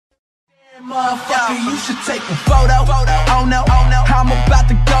picture, you should take a photo. Oh no, I'm about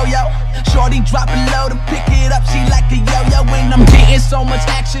to go, yo. Shorty drop it low to pick it up, she like a yo-yo. When I'm getting so much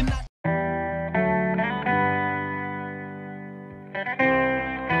action.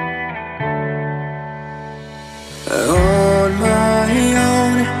 On my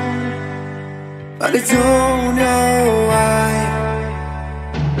own, but I don't know why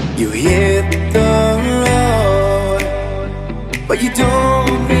you hit the road, but you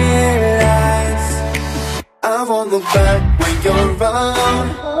don't realize I won't look back when you're around.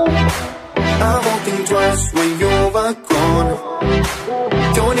 I won't think twice when you're gone.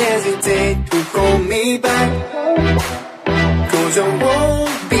 Don't hesitate to call me back, 'cause I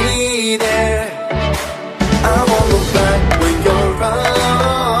won't be there. I won't look back when you're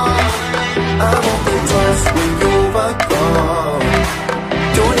around. I won't think twice when you're gone.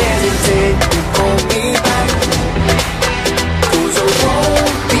 Don't hesitate to call me back, 'cause I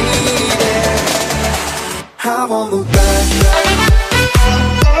won't be there. I won't look back.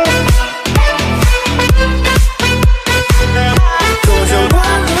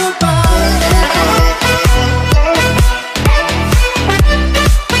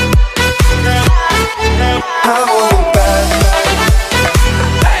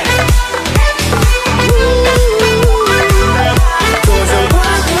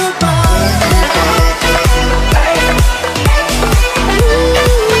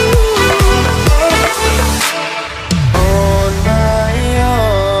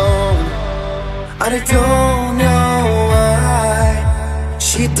 I don't know why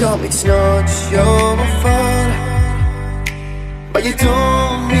she told me it's not your fault, but you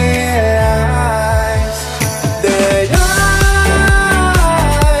don't realize that I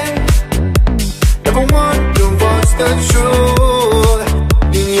never wonder what's the truth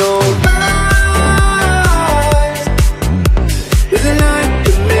in your eyes. There's a light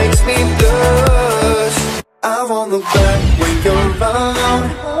that makes me blush. I won't look back when you're around.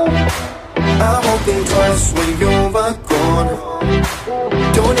 I won't think twice when you're gone.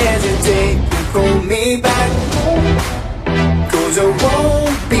 Don't hesitate to call me back, 'cause I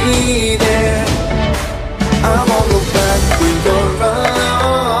won't be there. I won't look back when you're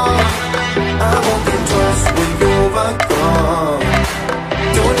around. I won't think twice when you're gone.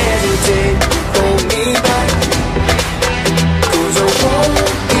 Don't hesitate to call me back, 'cause I won't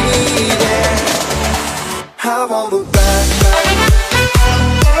be there. I won't look back.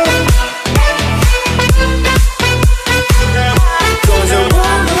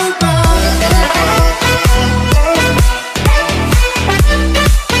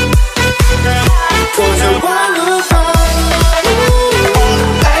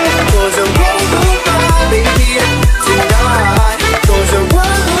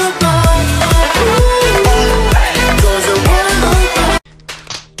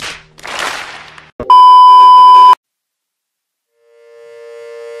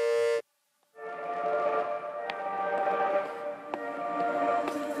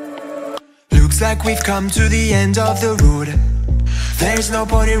 Looks like we've come to the end of the road. There's no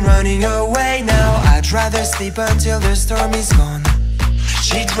point in running away now. I'd rather sleep until the storm is gone.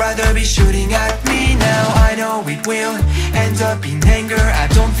 She'd rather be shooting at me now. I know it will end up in anger. I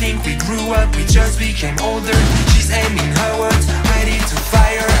don't think we grew up, we just became older. She's aiming her words, ready to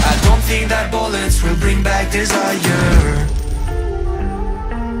fire. I don't think that bullets will bring back desire.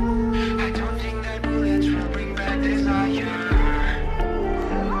 I don't think that bullets will bring back desire.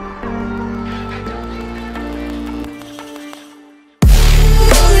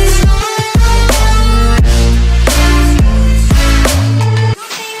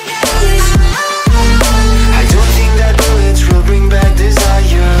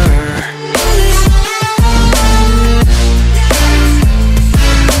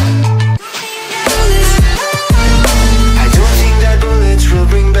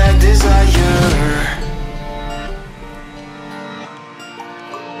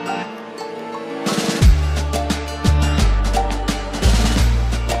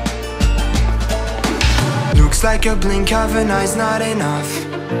 Like a blink of an eye's not enough.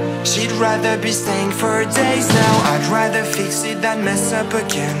 She'd rather be staying for days now. I'd rather fix it than mess up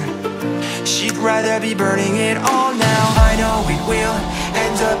again. She'd rather be burning it all now. I know it will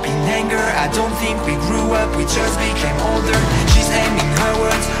end up in anger. I don't think we grew up, we just became older. She's aiming her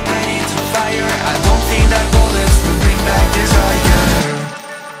words, ready to fire. I don't think that bullets will bring back desire.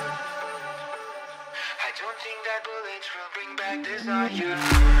 I don't think that bullets will bring back desire.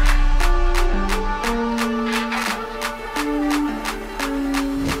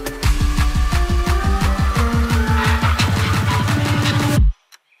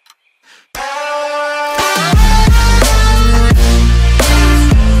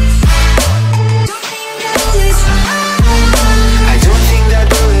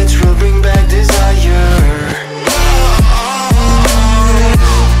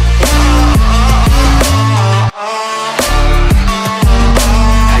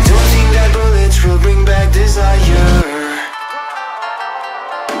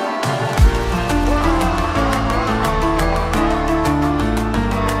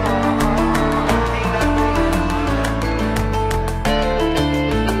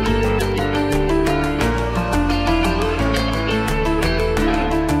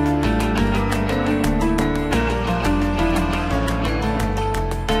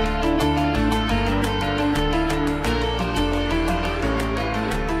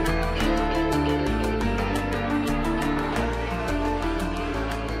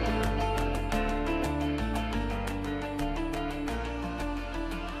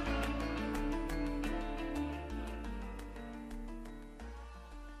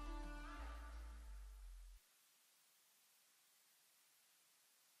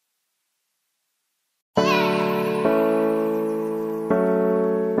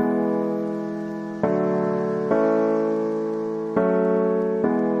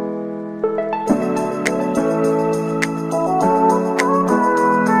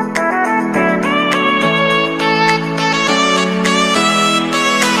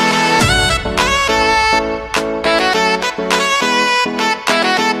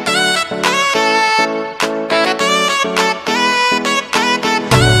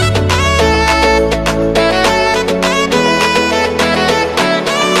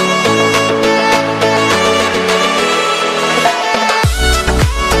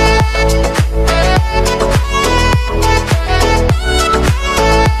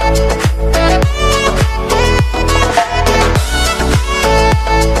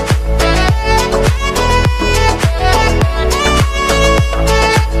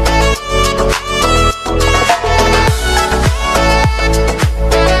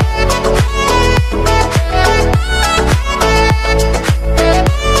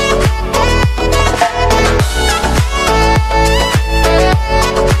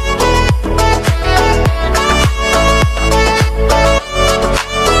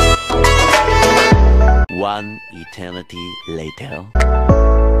 later.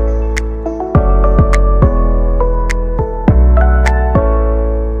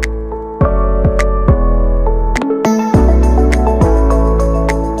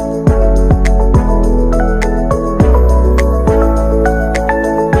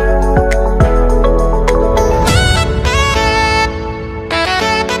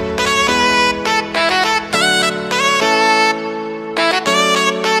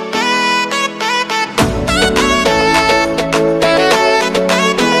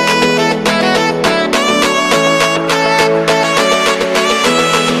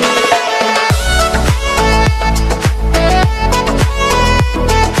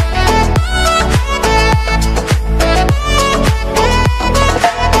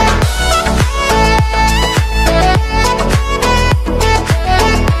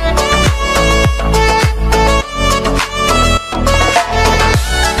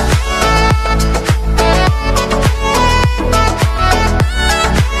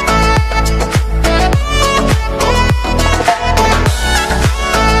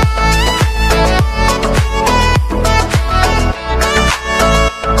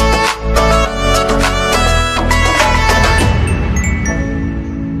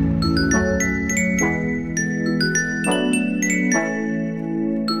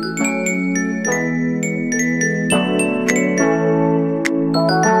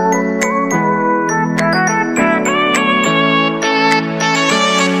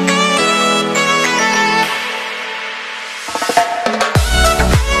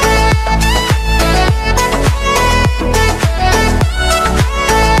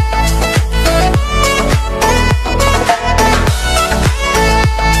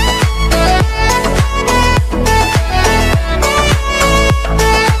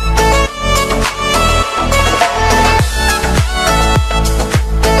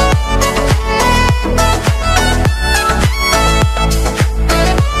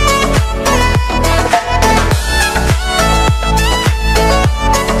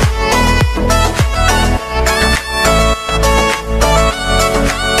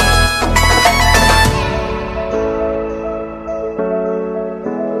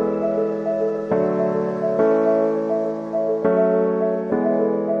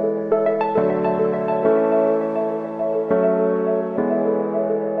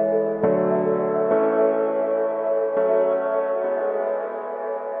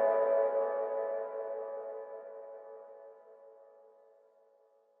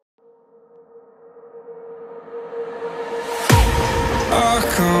 I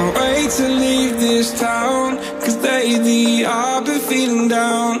can't wait to leave this town, 'cause lately I've been feeling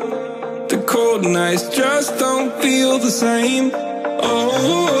down. The cold nights just don't feel the same. Oh,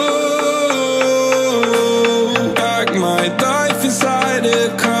 like my life inside a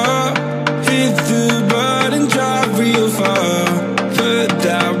car, hit the